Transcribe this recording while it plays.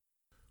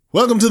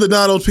Welcome to the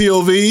Donald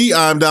POV.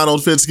 I'm Donald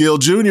Fitzgill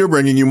Jr.,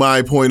 bringing you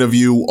my point of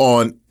view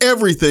on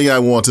everything I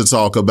want to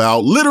talk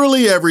about,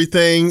 literally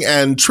everything,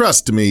 and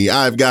trust me,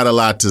 I've got a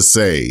lot to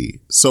say.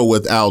 So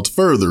without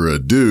further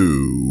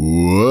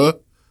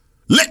ado,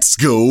 let's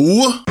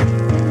go!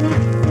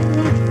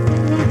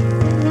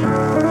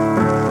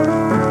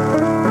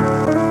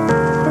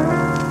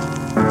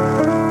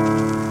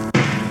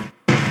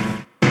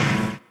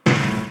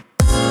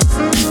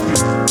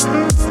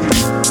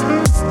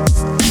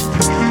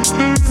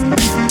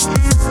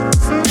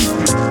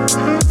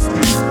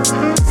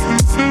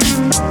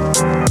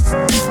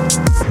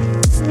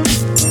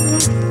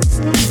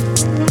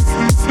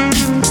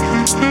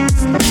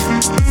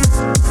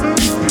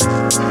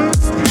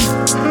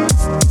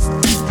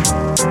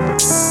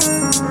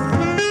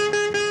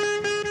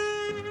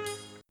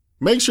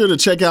 Make sure to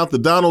check out the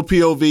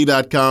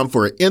DonaldPOV.com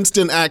for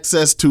instant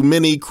access to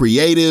many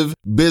creative,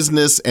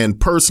 business, and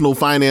personal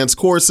finance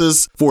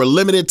courses. For a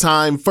limited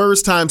time,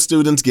 first-time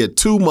students get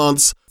 2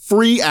 months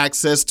free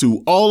access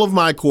to all of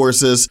my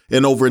courses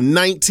and over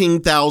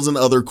 19,000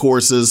 other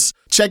courses.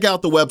 Check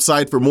out the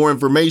website for more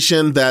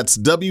information. That's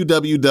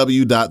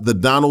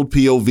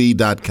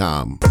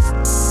www.thedonaldpov.com.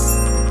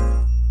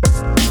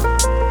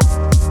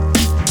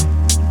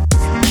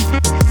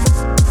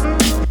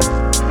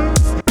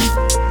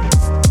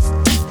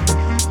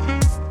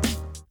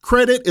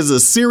 Credit is a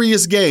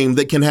serious game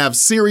that can have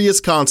serious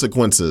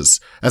consequences.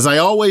 As I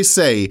always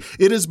say,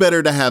 it is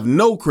better to have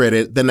no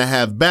credit than to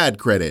have bad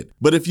credit.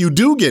 But if you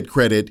do get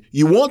credit,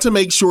 you want to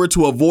make sure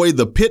to avoid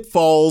the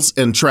pitfalls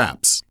and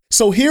traps.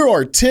 So here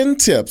are 10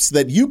 tips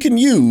that you can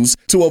use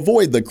to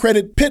avoid the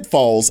credit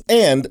pitfalls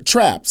and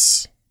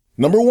traps.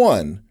 Number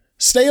 1,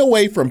 stay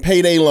away from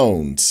payday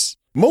loans.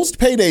 Most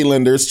payday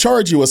lenders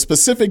charge you a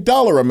specific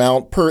dollar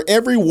amount per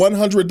every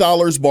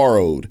 $100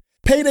 borrowed.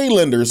 Payday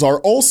lenders are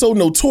also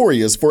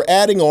notorious for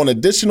adding on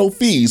additional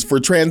fees for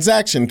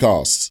transaction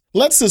costs.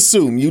 Let's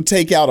assume you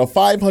take out a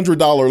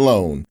 $500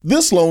 loan.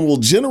 This loan will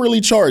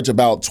generally charge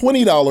about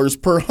 $20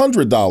 per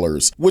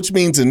 $100, which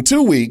means in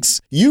 2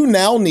 weeks, you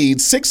now need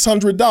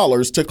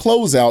 $600 to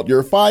close out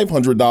your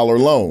 $500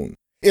 loan.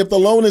 If the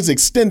loan is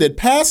extended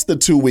past the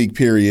 2-week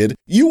period,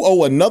 you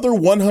owe another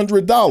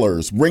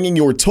 $100, bringing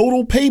your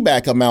total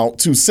payback amount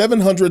to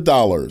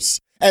 $700.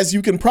 As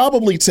you can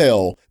probably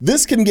tell,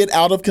 this can get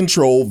out of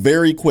control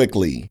very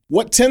quickly.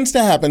 What tends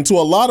to happen to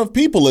a lot of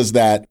people is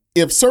that,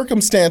 if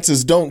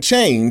circumstances don't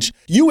change,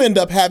 you end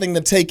up having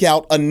to take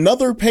out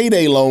another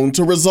payday loan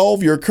to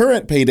resolve your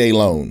current payday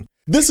loan.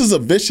 This is a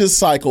vicious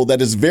cycle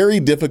that is very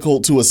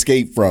difficult to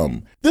escape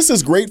from. This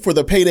is great for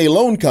the payday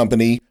loan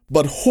company,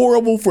 but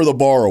horrible for the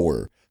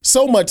borrower.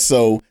 So much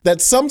so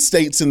that some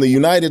states in the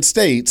United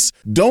States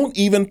don't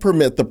even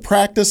permit the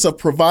practice of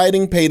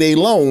providing payday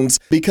loans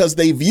because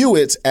they view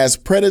it as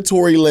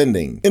predatory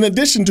lending. In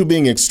addition to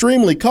being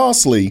extremely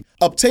costly,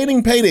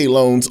 obtaining payday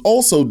loans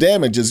also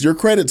damages your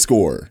credit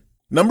score.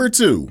 Number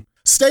 2,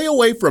 stay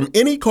away from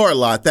any car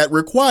lot that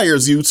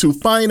requires you to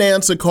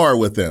finance a car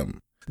with them.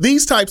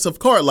 These types of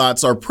car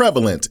lots are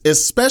prevalent,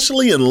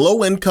 especially in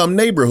low-income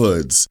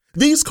neighborhoods.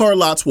 These car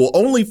lots will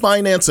only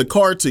finance a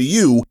car to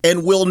you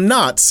and will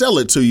not sell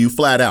it to you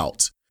flat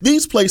out.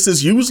 These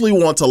places usually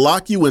want to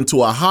lock you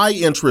into a high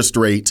interest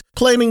rate,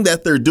 claiming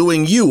that they're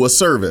doing you a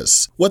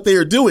service. What they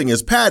are doing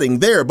is padding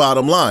their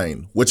bottom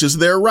line, which is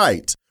their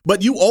right.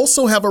 But you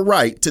also have a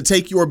right to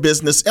take your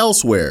business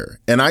elsewhere,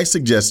 and I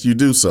suggest you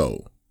do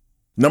so.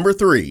 Number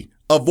 3,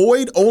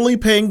 avoid only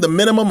paying the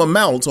minimum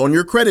amount on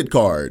your credit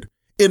card.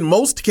 In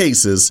most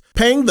cases,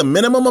 paying the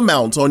minimum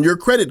amount on your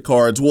credit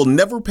cards will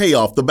never pay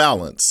off the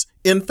balance.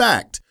 In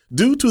fact,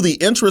 due to the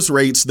interest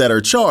rates that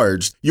are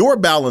charged, your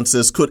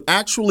balances could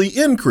actually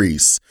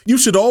increase. You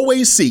should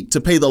always seek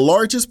to pay the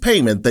largest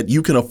payment that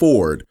you can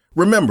afford.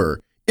 Remember,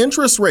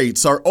 interest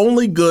rates are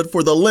only good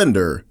for the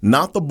lender,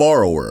 not the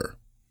borrower.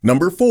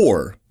 Number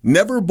 4,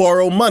 never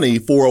borrow money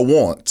for a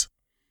want.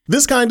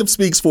 This kind of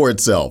speaks for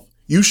itself.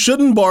 You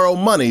shouldn't borrow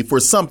money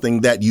for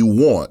something that you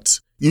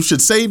want. You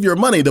should save your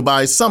money to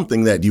buy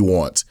something that you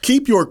want.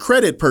 Keep your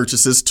credit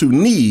purchases to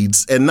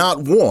needs and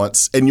not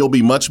wants, and you'll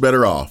be much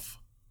better off.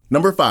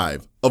 Number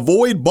 5,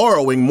 avoid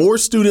borrowing more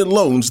student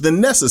loans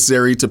than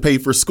necessary to pay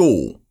for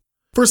school.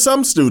 For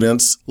some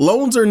students,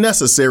 loans are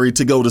necessary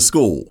to go to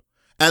school.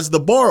 As the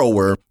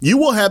borrower, you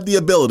will have the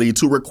ability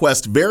to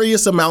request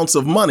various amounts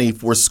of money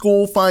for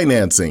school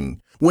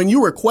financing. When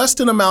you request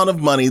an amount of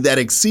money that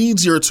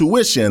exceeds your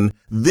tuition,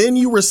 then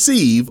you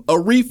receive a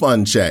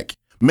refund check.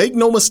 Make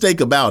no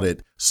mistake about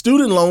it,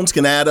 student loans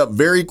can add up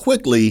very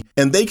quickly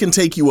and they can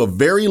take you a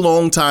very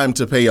long time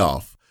to pay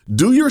off.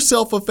 Do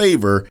yourself a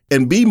favor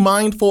and be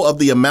mindful of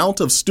the amount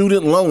of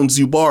student loans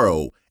you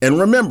borrow. And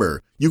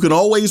remember, you can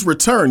always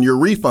return your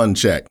refund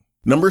check.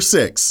 Number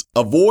 6,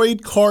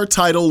 avoid car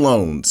title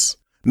loans.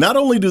 Not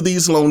only do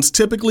these loans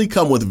typically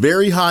come with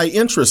very high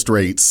interest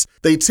rates,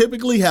 they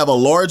typically have a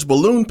large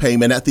balloon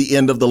payment at the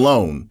end of the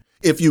loan.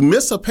 If you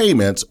miss a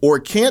payment or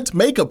can't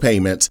make a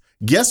payment,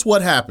 guess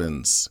what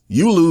happens?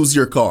 You lose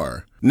your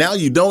car. Now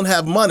you don't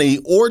have money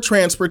or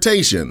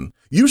transportation.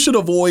 You should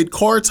avoid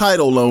car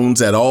title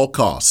loans at all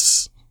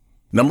costs.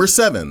 Number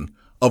 7,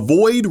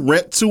 avoid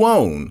rent to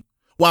own.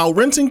 While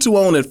renting to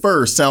own at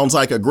first sounds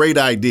like a great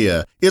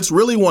idea, it's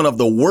really one of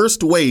the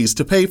worst ways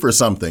to pay for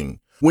something.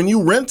 When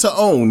you rent to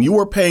own, you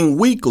are paying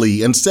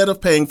weekly instead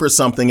of paying for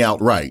something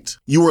outright.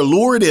 You are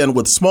lured in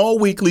with small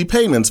weekly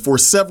payments for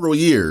several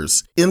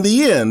years. In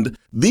the end,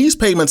 these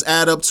payments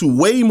add up to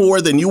way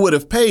more than you would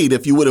have paid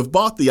if you would have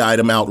bought the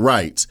item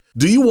outright.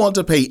 Do you want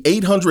to pay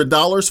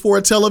 $800 for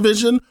a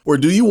television, or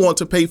do you want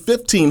to pay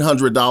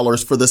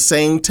 $1,500 for the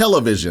same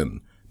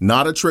television?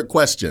 Not a trick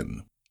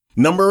question.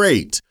 Number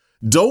 8,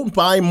 don't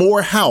buy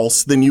more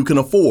house than you can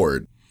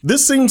afford.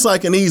 This seems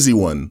like an easy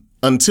one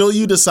until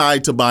you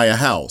decide to buy a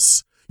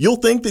house. You'll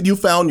think that you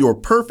found your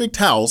perfect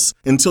house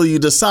until you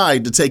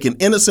decide to take an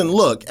innocent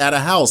look at a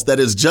house that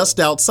is just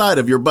outside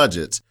of your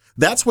budget.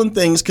 That's when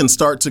things can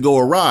start to go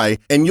awry,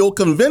 and you'll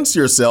convince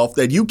yourself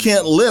that you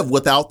can't live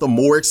without the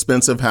more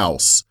expensive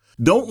house.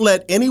 Don't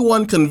let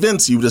anyone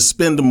convince you to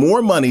spend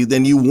more money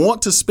than you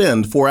want to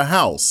spend for a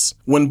house.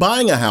 When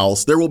buying a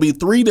house, there will be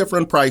 3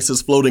 different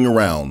prices floating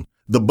around: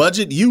 the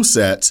budget you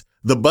set,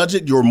 the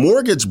budget your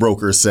mortgage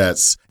broker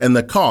sets, and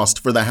the cost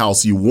for the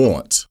house you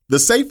want. The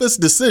safest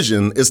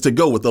decision is to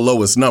go with the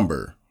lowest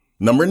number.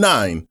 Number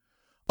 9,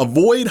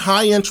 avoid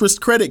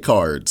high-interest credit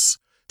cards.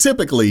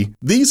 Typically,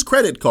 these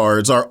credit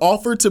cards are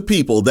offered to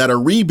people that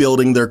are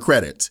rebuilding their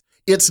credit.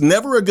 It's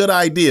never a good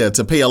idea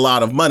to pay a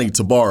lot of money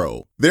to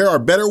borrow. There are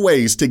better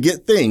ways to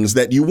get things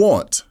that you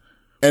want.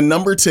 And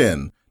number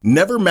 10,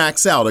 never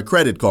max out a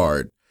credit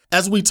card.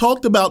 As we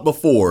talked about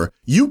before,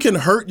 you can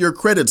hurt your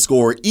credit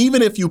score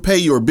even if you pay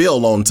your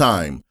bill on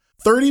time.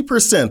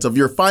 30% of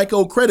your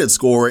FICO credit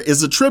score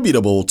is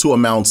attributable to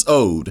amounts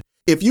owed.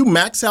 If you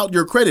max out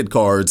your credit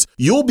cards,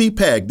 you'll be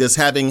pegged as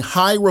having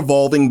high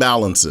revolving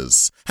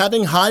balances.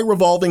 Having high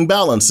revolving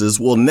balances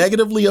will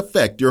negatively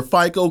affect your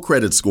FICO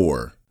credit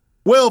score.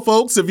 Well,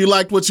 folks, if you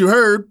liked what you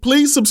heard,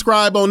 please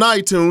subscribe on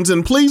iTunes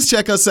and please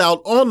check us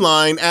out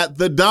online at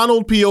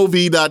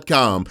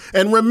thedonaldpov.com.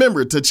 And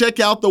remember to check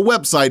out the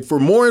website for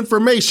more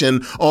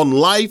information on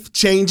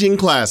life-changing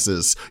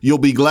classes. You'll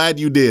be glad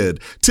you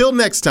did. Till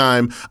next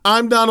time,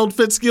 I'm Donald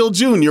Fitzgill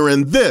Jr.,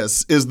 and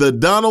this is the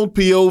Donald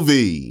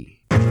POV.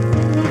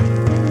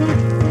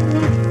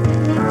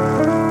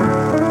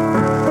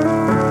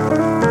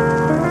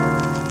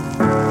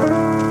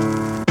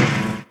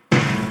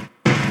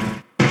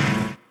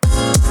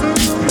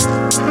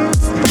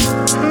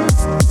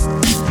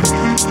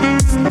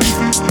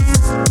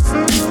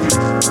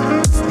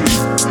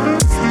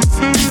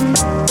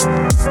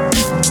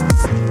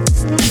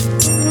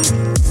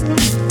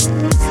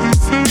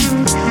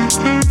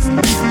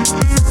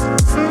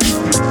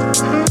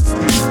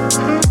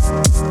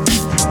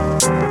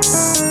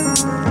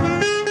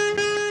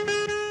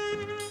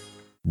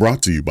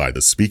 Brought to you by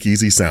the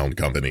Speakeasy Sound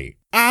Company.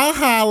 I'll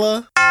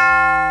holla.